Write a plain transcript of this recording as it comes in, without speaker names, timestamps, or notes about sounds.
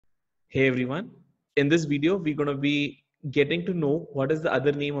Hey everyone, in this video we're going to be getting to know what is the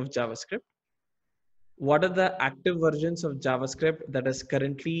other name of JavaScript, what are the active versions of JavaScript that is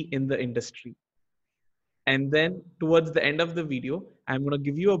currently in the industry, and then towards the end of the video I'm going to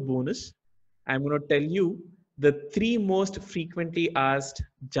give you a bonus. I'm going to tell you the 3 most frequently asked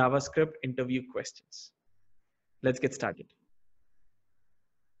JavaScript interview questions. Let's get started.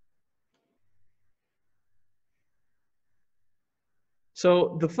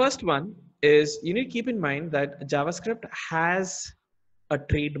 So the first one is you need to keep in mind that JavaScript has a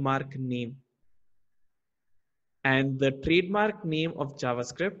trademark name. And the trademark name of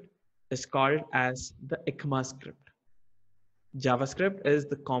JavaScript is called as the ECMASCRIPT. JavaScript is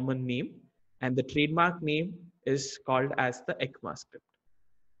the common name and the trademark name is called as the ECMASCRIPT.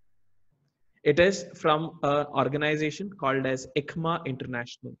 It is from an organization called as ECMA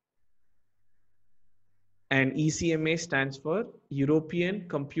International. And ECMA stands for European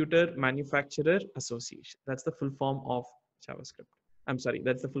Computer Manufacturer Association. That's the full form of JavaScript. I'm sorry,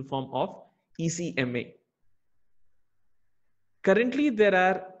 that's the full form of ECMA. Currently, there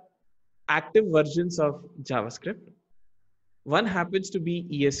are active versions of JavaScript. One happens to be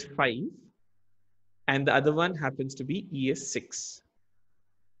ES5 and the other one happens to be ES6.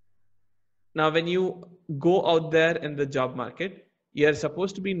 Now, when you go out there in the job market, you're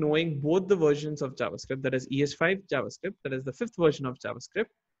supposed to be knowing both the versions of JavaScript, that is ES5 JavaScript, that is the 5th version of JavaScript,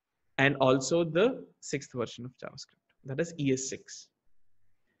 and also the 6th version of JavaScript, that is ES6.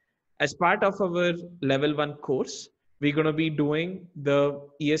 As part of our level 1 course, we're going to be doing the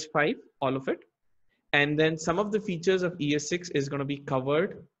ES5, all of it. And then some of the features of ES6 is going to be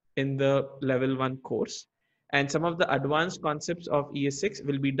covered in the level 1 course. And some of the advanced concepts of ES6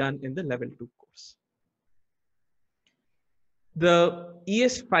 will be done in the level 2 course. The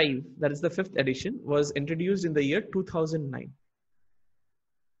ES5, that is the 5th edition, was introduced in the year 2009.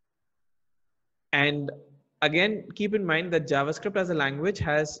 And again, keep in mind that JavaScript as a language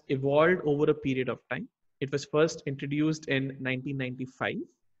has evolved over a period of time. It was first introduced in 1995.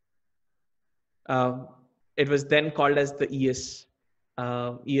 It was then called as the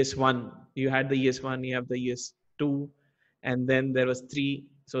ES1. You had the ES1, you have the ES2, and then there was 3.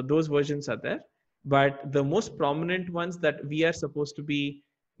 So those versions are there. But the most prominent ones that we are supposed to be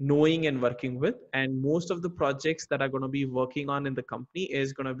knowing and working with, and most of the projects that are going to be working on in the company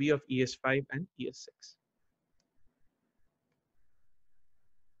is going to be of ES5 and ES6.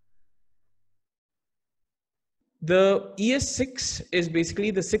 The ES6 is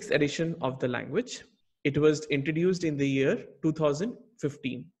basically the 6th edition of the language. It was introduced in the year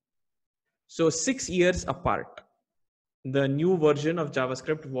 2015. So 6 years apart, the new version of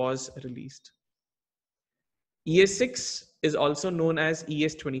JavaScript was released. ES6 is also known as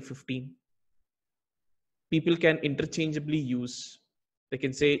ES 2015. People can interchangeably use. They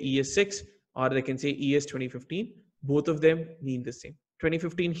can say ES6 or they can say ES 2015. Both of them mean the same.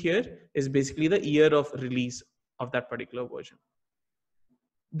 2015 here is basically the year of release of that particular version.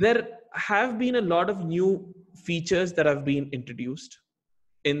 There have been a lot of new features that have been introduced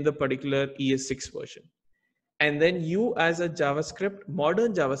in the particular ES6 version. And then you as a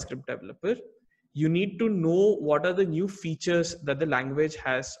modern JavaScript developer, you need to know what are the new features that the language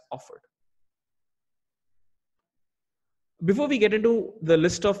has offered. Before we get into the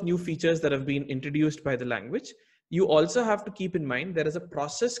list of new features that have been introduced by the language, you also have to keep in mind there is a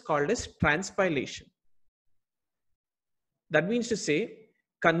process called as transpilation. That means to say,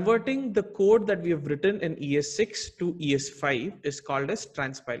 converting the code that we have written in ES6 to ES5 is called as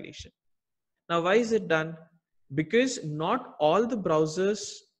transpilation. Now, why is it done? Because not all the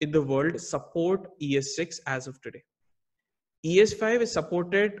browsers in the world support ES6 as of today. ES5 is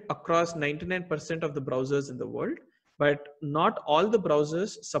supported across 99% of the browsers in the world, but not all the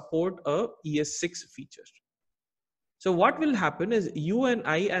browsers support a ES6 feature. So what will happen is you and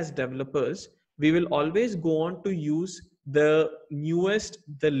I as developers, we will always go on to use the newest,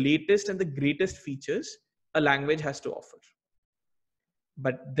 the latest and the greatest features a language has to offer.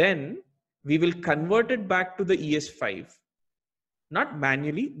 But then we will convert it back to the ES5. Not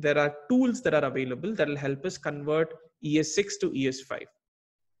manually, there are tools that are available that will help us convert ES6 to ES5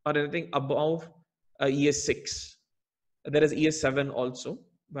 or anything above ES6. There is ES7 also,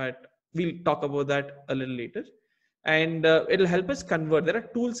 but we'll talk about that a little later. And it'll help us convert. There are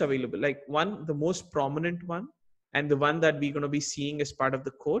tools available, like the most prominent one, and the one that we're going to be seeing as part of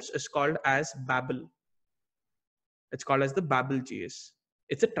the course is called as Babel. It's called as the Babel.js.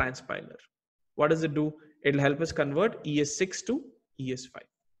 It's a transpiler. What does it do? It'll help us convert ES6 to ES5.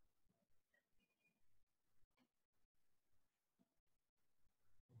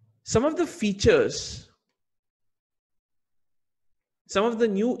 Some of the features Some of the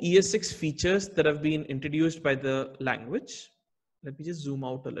new ES6 features that have been introduced by the language, let me just zoom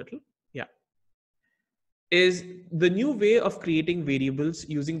out a little. Yeah. Is the new way of creating variables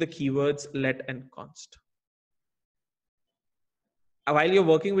using the keywords let and const. While you're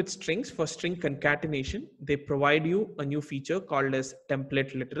working with strings for string concatenation, they provide you a new feature called as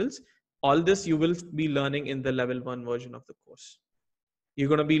template literals. All this you will be learning in the level 1 version of the course. You're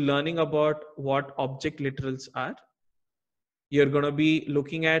going to be learning about what object literals are. You're going to be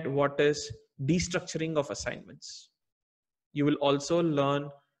looking at what is destructuring of assignments. You will also learn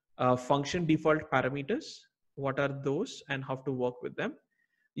function default parameters. What are those and how to work with them?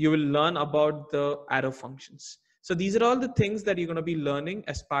 You will learn about the arrow functions. So these are all the things that you're going to be learning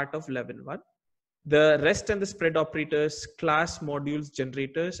as part of level 1. The rest and the spread operators, class modules,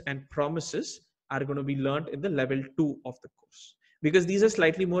 generators, and promises are going to be learned in the level 2 of the course, because these are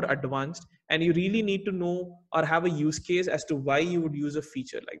slightly more advanced and you really need to know or have a use case as to why you would use a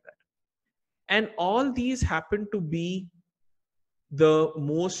feature like that. And all these happen to be the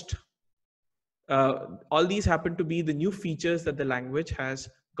most all these happen to be the new features that the language has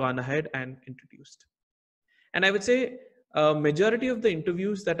gone ahead and introduced. And I would say majority of the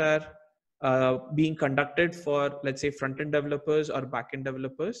interviews that are being conducted for, let's say, front-end developers or back-end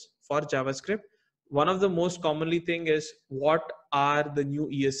developers for JavaScript, one of the most commonly thing is, what are the new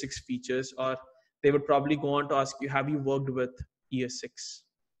ES6 features? Or they would probably go on to ask you, have you worked with ES6?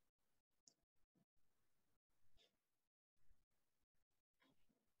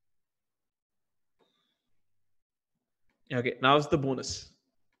 Okay, now's the bonus.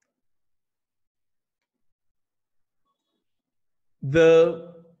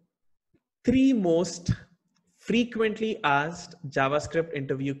 The 3 most frequently asked JavaScript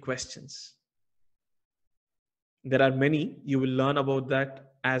interview questions. There are many. You will learn about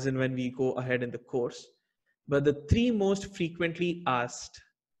that as and when we go ahead in the course. But the 3 most frequently asked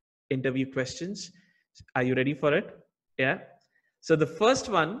interview questions, are you ready for it? Yeah. So the first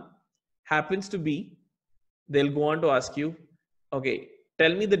one happens to be, they'll go on to ask you, okay,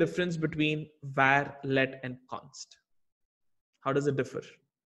 tell me the difference between var, let, and const. How does it differ?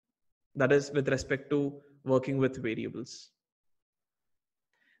 That is with respect to working with variables.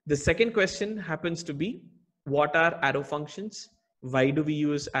 The second question happens to be, what are arrow functions? Why do we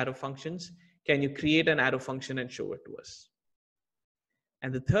use arrow functions? Can you create an arrow function and show it to us?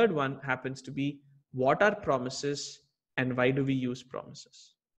 And the third one happens to be, what are promises and why do we use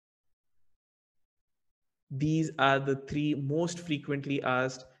promises? These are the 3 most frequently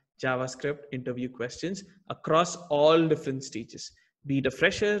asked JavaScript interview questions across all different stages, be it a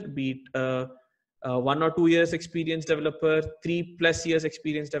fresher, be it a 1 or 2 years experienced developer, 3+ years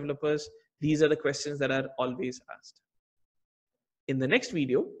experienced developers. These are the questions that are always asked. In the next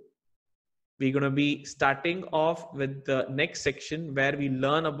video, we're going to be starting off with the next section where we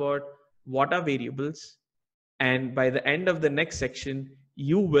learn about what are variables. And by the end of the next section,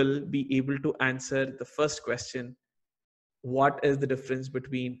 you will be able to answer the first question: what is the difference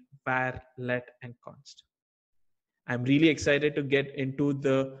between var, let, and const? I'm really excited to get into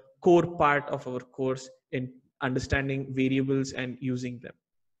the core part of our course in understanding variables and using them.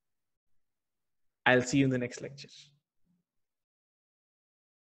 I'll see you in the next lecture.